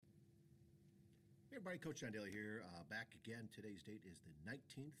Hey everybody, Coach John Daly here, back again. Today's date is the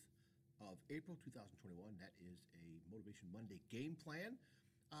 19th of April, 2021. That is a Motivation Monday game plan.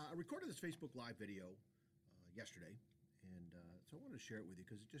 I recorded this Facebook Live video yesterday, and so I wanted to share it with you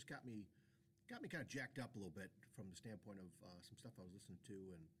because it just got me kind of jacked up a little bit from the standpoint of some stuff I was listening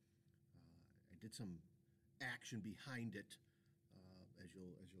to, and I did some action behind it, as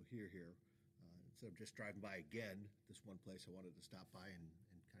you'll hear here. Instead of just driving by again, this one place I wanted to stop by and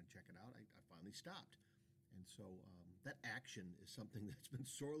kind of check it out, I finally stopped. And so that action is something that's been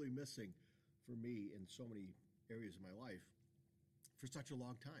sorely missing for me in so many areas of my life for such a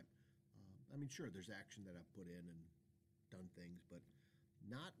long time. I mean, sure, there's action that I've put in and done things, but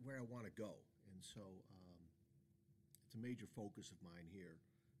not where I want to go. And so it's a major focus of mine here,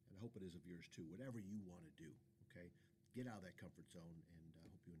 and I hope it is of yours too. Whatever you want to do, okay? Get out of that comfort zone, and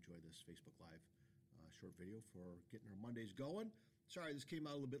I hope you enjoy this Facebook Live short video for getting our Mondays going. Sorry this came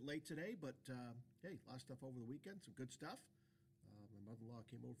out a little bit late today, but hey, a lot of stuff over the weekend, some good stuff. My mother-in-law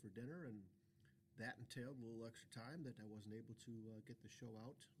came over for dinner, and that entailed a little extra time that I wasn't able to get the show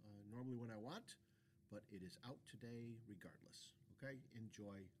out normally when I want, but it is out today regardless. Okay,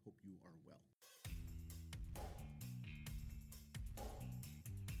 enjoy. Hope you are well.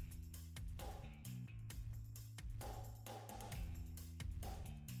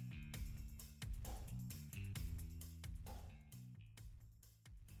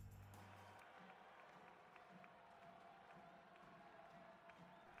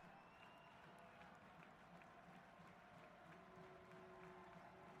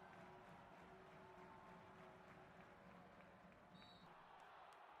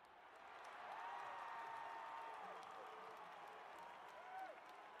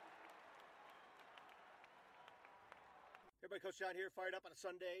 Everybody, Coach John here, fired up on a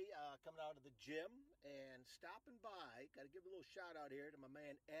Sunday, coming out of the gym and stopping by. Got to give a little shout out here to my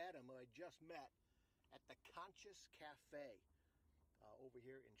man Adam, who I just met at the Conscious Cafe over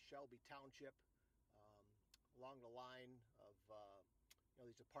here in Shelby Township, along the line of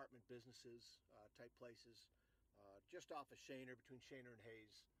these apartment businesses type places, just off of Shaner, between Shaner and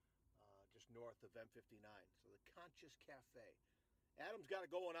Hayes, just north of M59. So the Conscious Cafe. Adam's got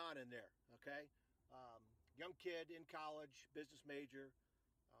it going on in there, okay? Young kid in college, business major,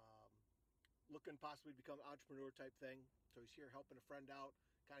 looking possibly to become an entrepreneur type thing. So he's here helping a friend out,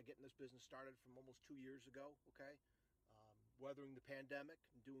 kind of getting this business started from almost 2 years ago, okay? Weathering the pandemic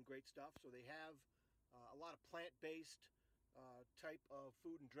and doing great stuff. So they have a lot of plant-based type of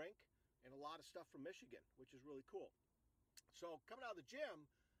food and drink and a lot of stuff from Michigan, which is really cool. So coming out of the gym,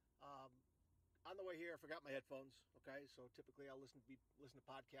 on the way here, I forgot my headphones, okay? So typically I'll listen to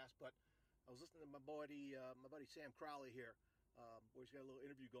podcasts, but I was listening to my buddy Sam Crowley here, where he's got a little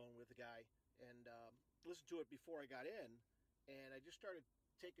interview going with a guy, and listened to it before I got in, and I just started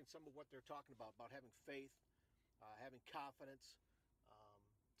taking some of what they're talking about having faith, having confidence,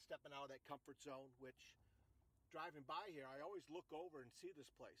 stepping out of that comfort zone, which driving by here, I always look over and see this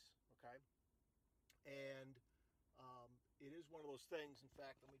place, okay? And it is one of those things. In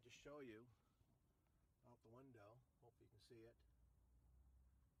fact, let me just show you out the window. Hopefully you can see it.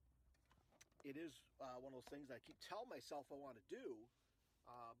 It is one of those things that I keep telling myself I want to do,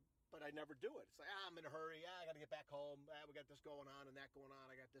 but I never do it. It's like, I'm in a hurry. I got to get back home. We got this going on and that going on.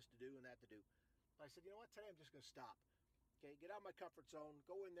 I got this to do and that to do. But I said, you know what? Today I'm just going to stop. Okay, get out of my comfort zone.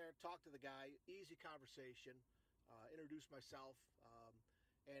 Go in there, talk to the guy. Easy conversation. Introduce myself.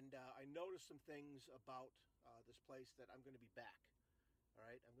 And I noticed some things about this place that I'm going to be back. All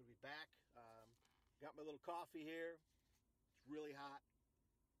right, I'm going to be back. Got my little coffee here. It's really hot.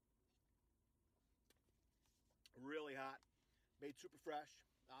 Really hot, made super fresh,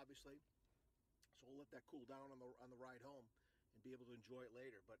 obviously. So we'll let that cool down on the ride home and be able to enjoy it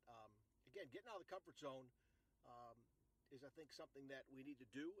later. But again, getting out of the comfort zone is, I think, something that we need to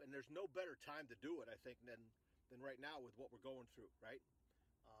do. And there's no better time to do it, I think, than right now with what we're going through, right?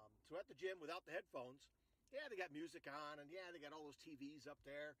 So at the gym without the headphones, yeah, they got music on, and yeah, they got all those TVs up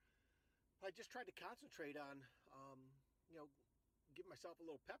there. But I just tried to concentrate on, give myself a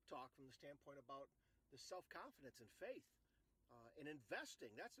little pep talk from the standpoint about the self-confidence and faith and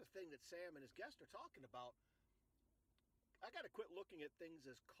investing. That's the thing that Sam and his guest are talking about. I got to quit looking at things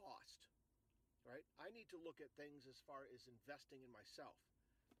as cost, right? I need to look at things as far as investing in myself.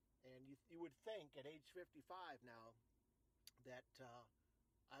 And you would think at age 55 now that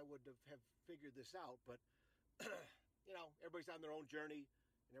I would have figured this out, but everybody's on their own journey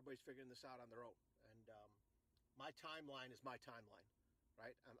and everybody's figuring this out on their own. And my timeline is my timeline,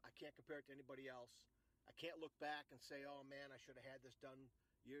 right? I can't compare it to anybody else. I can't look back and say, oh man, I should have had this done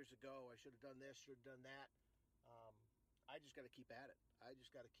years ago. I should have done this, should have done that. I just got to keep at it. I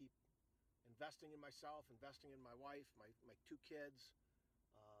just got to keep investing in myself, investing in my wife, my two kids,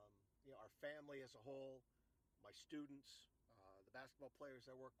 our family as a whole, my students, the basketball players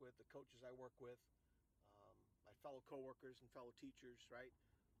I work with, the coaches I work with, my fellow coworkers and fellow teachers, right?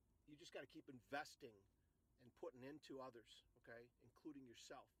 You just got to keep investing and putting into others, okay, including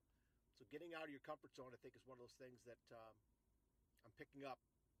yourself. So getting out of your comfort zone, I think, is one of those things that I'm picking up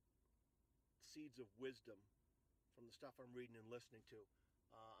seeds of wisdom from the stuff I'm reading and listening to.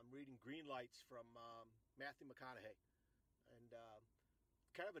 I'm reading Green Lights from Matthew McConaughey, and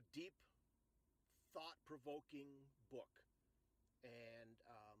kind of a deep, thought-provoking book. And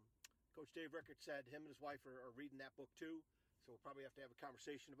Coach Dave Rickert said him and his wife are reading that book too, so we'll probably have to have a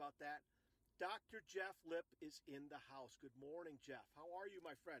conversation about that. Dr. Jeff Lipp is in the house. Good morning, Jeff. How are you,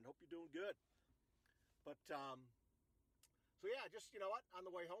 my friend? Hope you're doing good. But, so yeah, just, you know what, on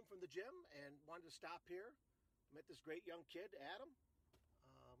the way home from the gym and wanted to stop here. Met this great young kid, Adam.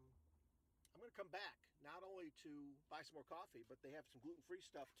 I'm going to come back, not only to buy some more coffee, but they have some gluten-free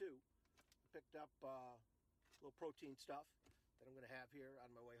stuff too. Picked up a little protein stuff that I'm going to have here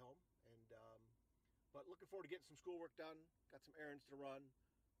on my way home. And but looking forward to getting some schoolwork done. Got some errands to run.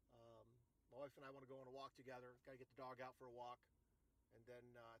 My wife and I want to go on a walk together. Got to get the dog out for a walk. And then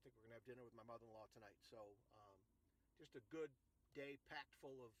I think we're going to have dinner with my mother-in-law tonight. So just a good day packed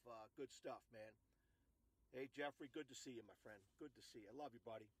full of good stuff, man. Hey, Jeffrey, good to see you, my friend. Good to see you. I love you,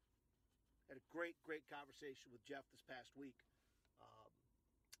 buddy. Had a great conversation with Jeff this past week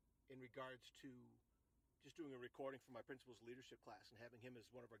in regards to just doing a recording for my principal's leadership class and having him as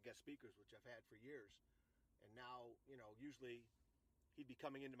one of our guest speakers, which I've had for years. And now, usually he'd be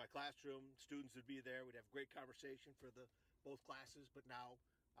coming into my classroom, students would be there, we'd have great conversation for both classes, but now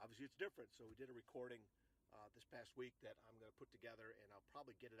obviously it's different. So we did a recording this past week that I'm going to put together, and I'll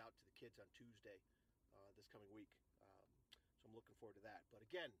probably get it out to the kids on Tuesday this coming week. So I'm looking forward to that. But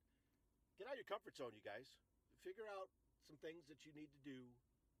again, get out of your comfort zone, you guys. Figure out some things that you need to do,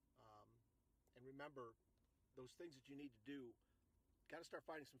 and remember, those things that you need to do, got to start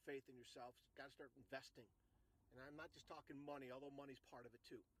finding some faith in yourself, got to start investing. And I'm not just talking money, although money's part of it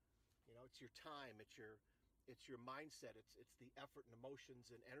too. It's your time, it's your mindset, it's the effort and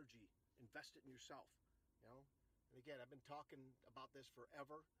emotions and energy. Invest it in yourself, And again, I've been talking about this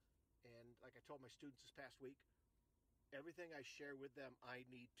forever, and like I told my students this past week, everything I share with them, I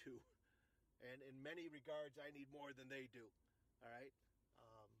need too. And in many regards, I need more than they do. All right.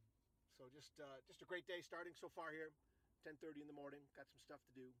 So just a great day starting so far here. 10:30 in the morning. Got some stuff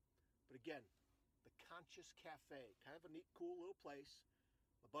to do. But again, the Conscious Cafe, kind of a neat, cool little place.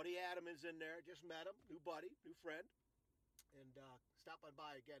 My buddy Adam is in there. Just met him. New buddy, new friend. And stop on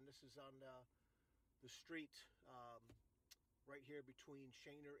by again. This is on the street right here between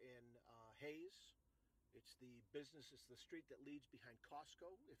Shaner and Hayes. It's the street that leads behind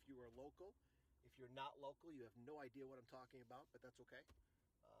Costco if you are local. If you're not local, you have no idea what I'm talking about, but that's okay.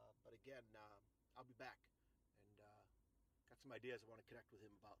 But again, I'll be back, and got some ideas I want to connect with him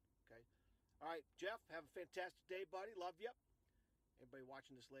about, okay? All right, Jeff, have a fantastic day, buddy. Love you. Everybody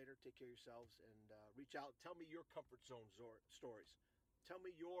watching this later, take care of yourselves, and reach out. Tell me your comfort zone stories. Tell me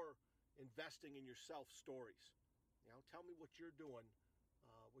your investing in yourself stories. Tell me what you're doing,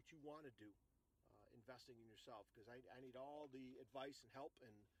 what you want to do. Investing in yourself, because I need all the advice and help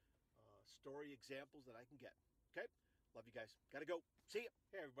and story examples that I can get. Okay? Love you guys. Gotta go. See ya.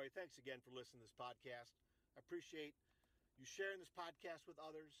 Hey, everybody. Thanks again for listening to this podcast. I appreciate you sharing this podcast with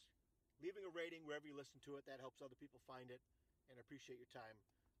others, leaving a rating wherever you listen to it. That helps other people find it. And I appreciate your time,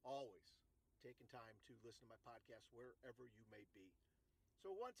 always taking time to listen to my podcast wherever you may be.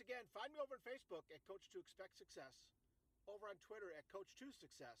 So once again, find me over on Facebook at Coach to Expect Success, over on Twitter at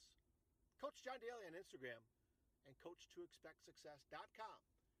Coach2Success, Coach John Daly on Instagram, and Coach2ExpectSuccess.com.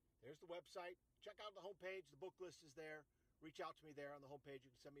 There's the website. Check out the homepage. The book list is there. Reach out to me there on the homepage. You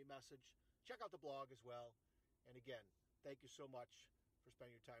can send me a message. Check out the blog as well. And again, thank you so much for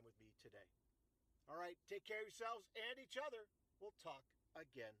spending your time with me today. All right, take care of yourselves and each other. We'll talk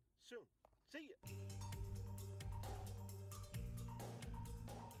again soon. See you.